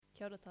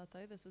Kia ora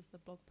tātou, this is the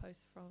blog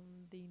post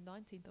from the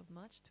 19th of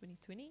March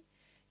 2020.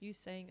 You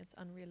saying it's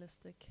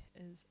unrealistic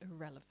is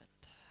irrelevant.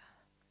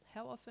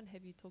 How often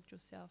have you talked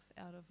yourself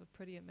out of a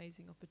pretty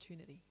amazing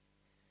opportunity?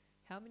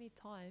 How many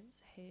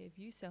times have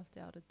you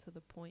self-doubted to the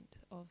point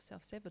of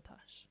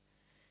self-sabotage?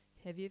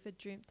 Have you ever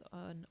dreamt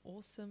an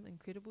awesome,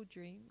 incredible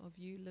dream of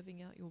you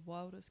living out your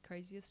wildest,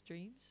 craziest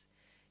dreams?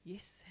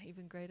 Yes,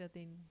 even greater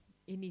than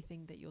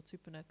anything that your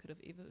tupuna could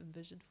have ever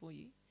envisioned for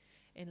you,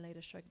 and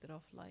later shrugged it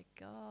off like,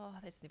 oh,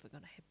 that's never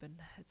going to happen,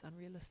 it's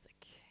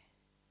unrealistic.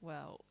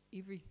 Well,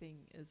 everything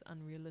is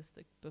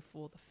unrealistic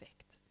before the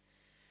fact,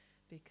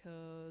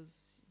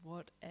 because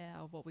what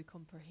we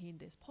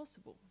comprehend as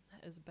possible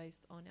is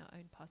based on our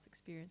own past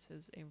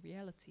experiences and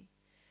reality.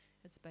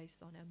 It's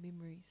based on our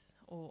memories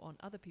or on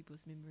other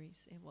people's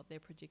memories and what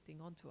they're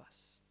projecting onto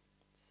us.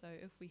 So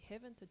if we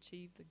haven't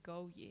achieved the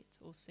goal yet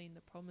or seen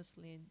the promised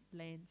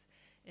lands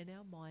in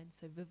our mind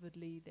so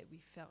vividly that we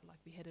felt like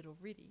we had it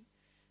already,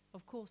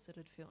 of course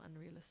it'd feel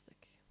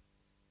unrealistic.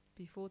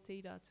 Before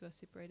Te Rātua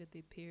separated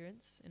their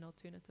parents, an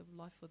alternative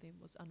life for them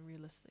was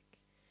unrealistic.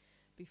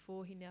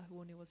 Before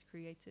Hinahuone was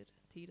created,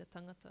 Te Ira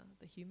Tangata,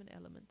 the human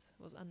element,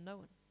 was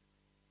unknown.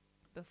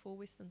 Before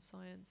Western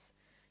science,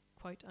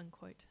 quote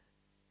unquote,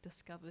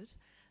 discovered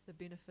the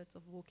benefits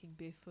of walking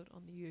barefoot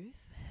on the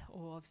earth,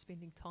 or of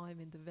spending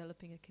time and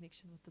developing a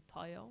connection with the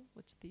taiao,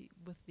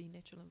 with the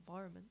natural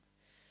environment,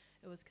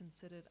 it was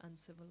considered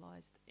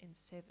uncivilized and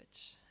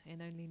savage,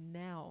 and only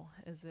now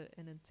is it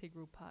an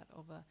integral part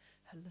of a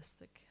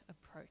holistic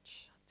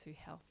approach to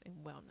health and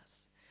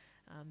wellness.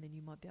 Then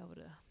you might be able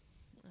to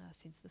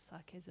sense the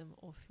sarcasm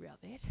all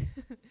throughout that,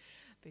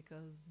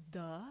 because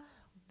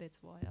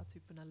that's why our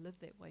tupuna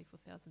lived that way for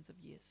thousands of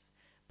years.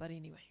 But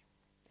anyway,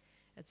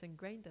 it's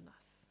ingrained in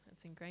us.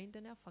 It's ingrained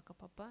in our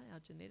whakapapa, our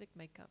genetic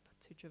makeup,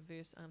 to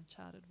traverse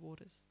uncharted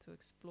waters, to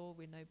explore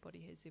where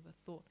nobody has ever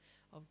thought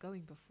of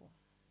going before,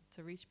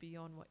 to reach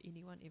beyond what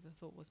anyone ever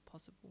thought was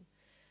possible.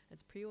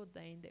 It's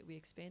preordained that we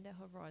expand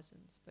our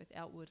horizons, both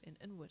outward and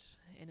inward,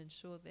 and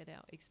ensure that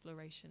our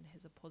exploration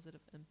has a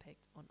positive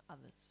impact on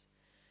others.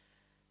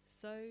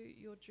 So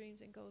your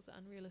dreams and goals are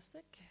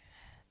unrealistic?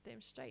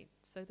 Damn straight,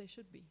 so they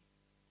should be.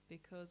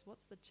 Because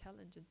what's the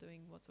challenge in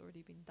doing what's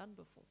already been done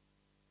before?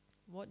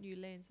 What new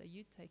lands are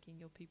you taking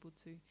your people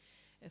to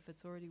if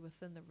it's already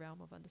within the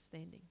realm of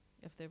understanding,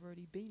 if they've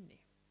already been there?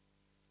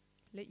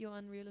 Let your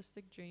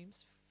unrealistic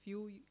dreams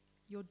fuel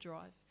your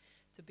drive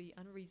to be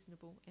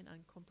unreasonable and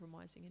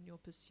uncompromising in your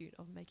pursuit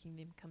of making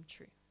them come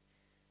true.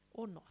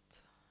 Or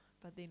not.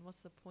 But then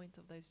what's the point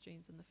of those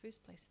dreams in the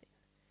first place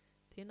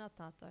then? Tēnā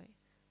tātou,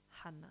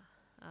 hana.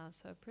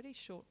 So a pretty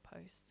short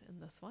post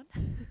in this one.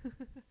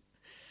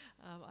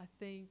 I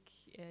think,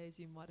 as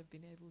you might have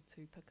been able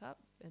to pick up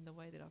in the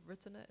way that I've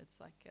written it, it's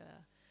like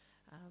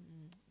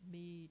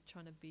me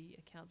trying to be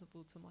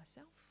accountable to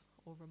myself,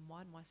 or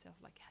remind myself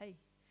like, hey,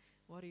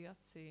 what are you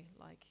up to?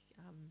 Like,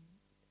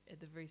 at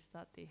the very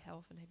start there, how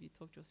often have you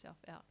talked yourself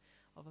out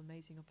of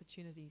amazing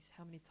opportunities?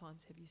 How many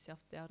times have you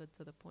self-doubted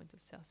to the point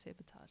of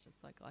self-sabotage?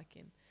 It's like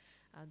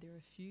there are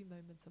a few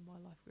moments in my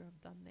life where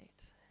I've done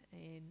that,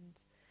 and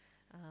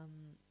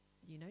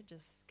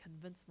just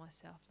convince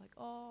myself like,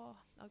 oh,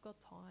 I've got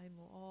time,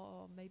 or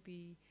oh,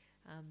 maybe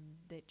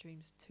that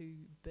dream's too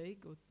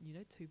big, or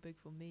too big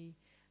for me.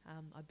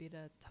 I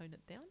better tone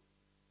it down.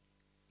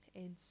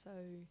 And so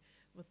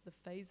with the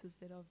phases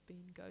that I've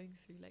been going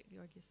through lately,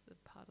 I guess the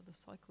part of the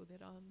cycle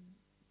that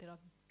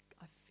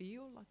I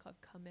feel like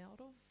I've come out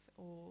of,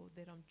 or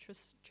that I'm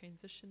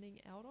transitioning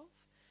out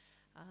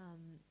of,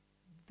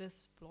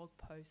 this blog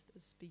post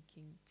is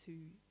speaking to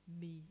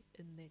me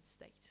in that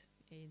state.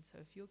 And so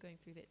if you're going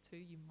through that too,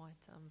 you might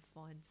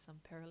find some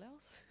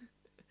parallels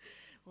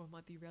or it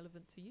might be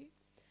relevant to you.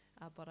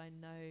 But I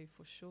know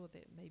for sure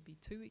that maybe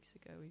 2 weeks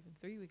ago, or even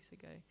 3 weeks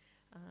ago,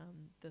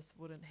 this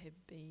wouldn't have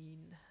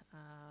been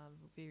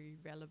very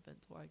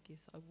relevant, or I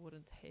guess I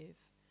wouldn't have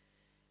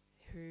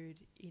heard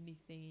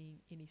anything,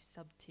 any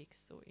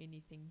subtext or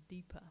anything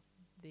deeper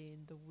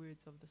than the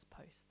words of this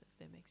post, if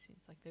that makes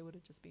sense. Like, they would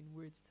have just been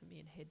words to me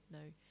and had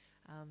no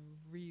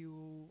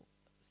real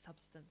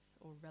substance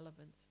or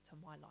relevance to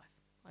my life.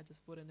 I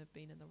just wouldn't have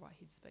been in the right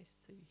headspace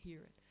to hear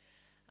it.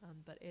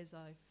 But as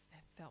I've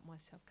felt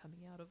myself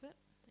coming out of it,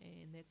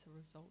 and that's a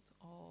result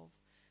of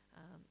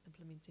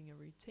implementing a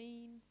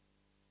routine,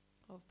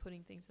 of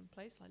putting things in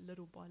place, like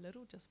little by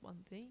little, just one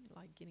thing,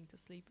 like getting to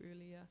sleep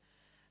earlier,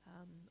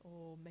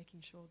 or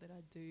making sure that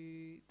I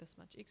do this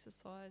much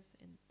exercise,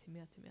 and te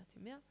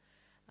mea.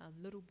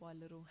 Little by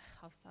little,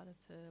 I've started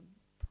to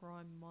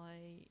prime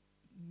my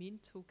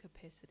mental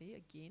capacity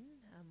again,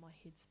 my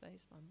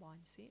headspace, my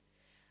mindset,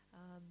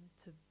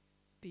 to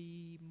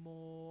be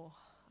more,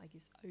 I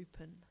guess,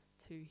 open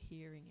to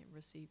hearing and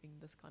receiving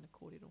this kind of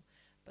kōrero,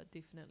 but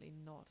definitely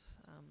not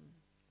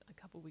a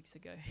couple of weeks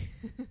ago.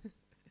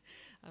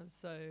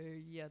 So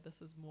yeah,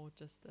 this is more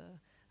just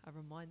a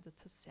reminder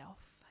to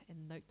self,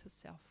 and note to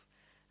self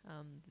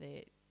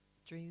that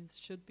dreams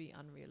should be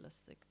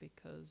unrealistic,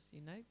 because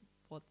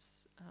what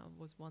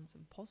was once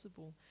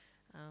impossible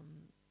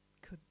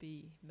could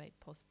be made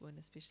possible, and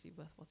especially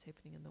with what's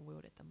happening in the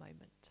world at the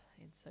moment.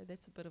 And so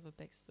that's a bit of a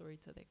backstory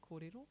to that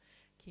kōrero.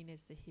 Keen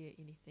as to hear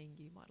anything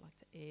you might like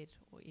to add,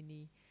 or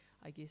any,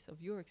 I guess,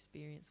 of your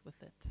experience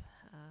with it,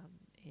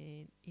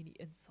 and any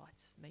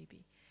insights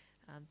maybe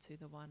to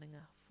the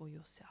wānanga for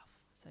yourself.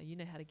 So you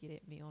know how to get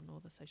at me on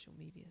all the social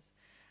medias.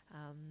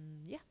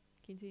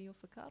 Keen te o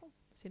whakaaro,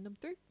 send them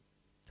through.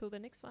 Till the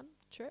next one,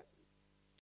 chirp.